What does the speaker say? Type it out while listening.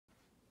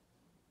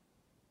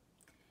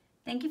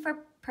Thank you for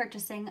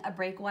purchasing a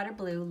Breakwater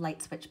Blue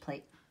light switch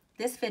plate.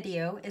 This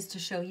video is to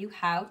show you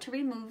how to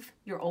remove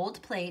your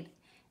old plate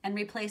and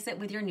replace it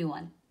with your new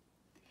one.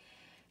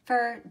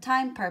 For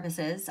time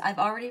purposes, I've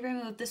already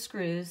removed the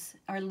screws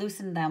or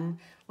loosened them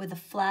with a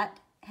flat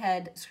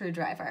head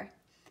screwdriver.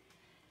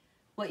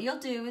 What you'll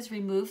do is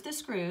remove the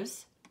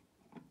screws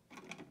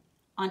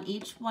on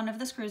each one of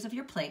the screws of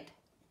your plate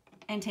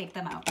and take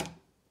them out.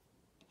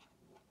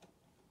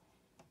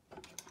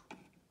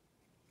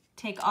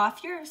 Take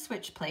off your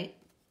switch plate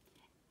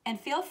and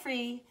feel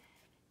free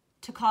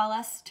to call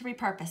us to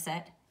repurpose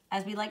it,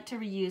 as we like to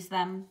reuse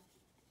them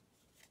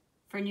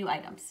for new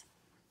items.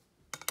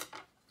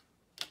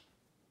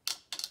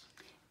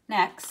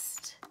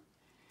 Next,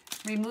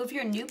 remove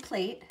your new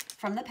plate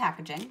from the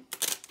packaging.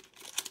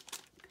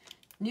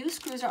 New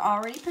screws are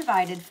already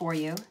provided for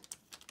you.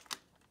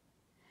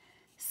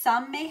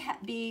 Some may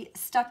be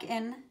stuck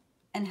in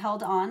and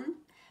held on.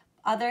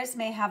 Others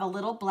may have a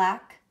little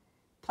black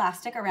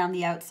plastic around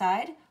the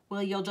outside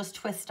where you'll just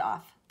twist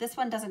off. This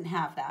one doesn't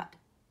have that.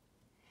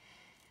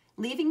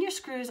 Leaving your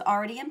screws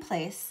already in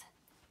place,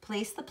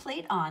 place the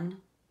plate on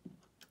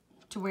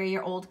to where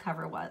your old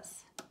cover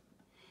was.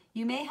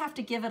 You may have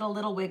to give it a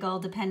little wiggle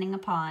depending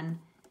upon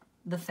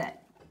the fit.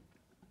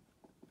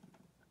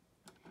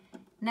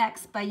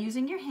 Next, by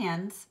using your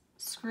hands,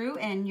 screw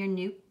in your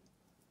new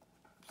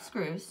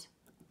screws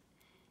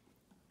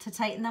to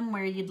tighten them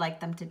where you'd like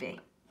them to be.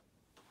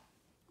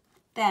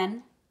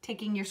 Then,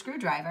 taking your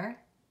screwdriver,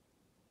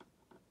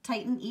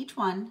 tighten each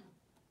one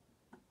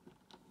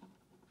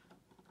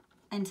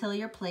until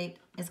your plate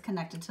is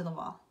connected to the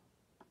wall.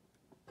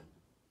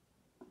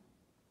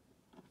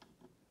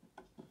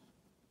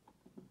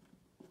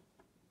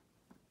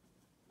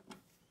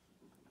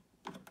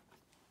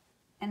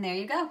 And there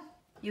you go.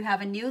 You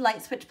have a new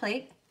light switch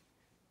plate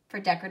for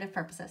decorative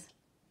purposes.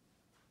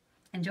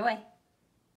 Enjoy.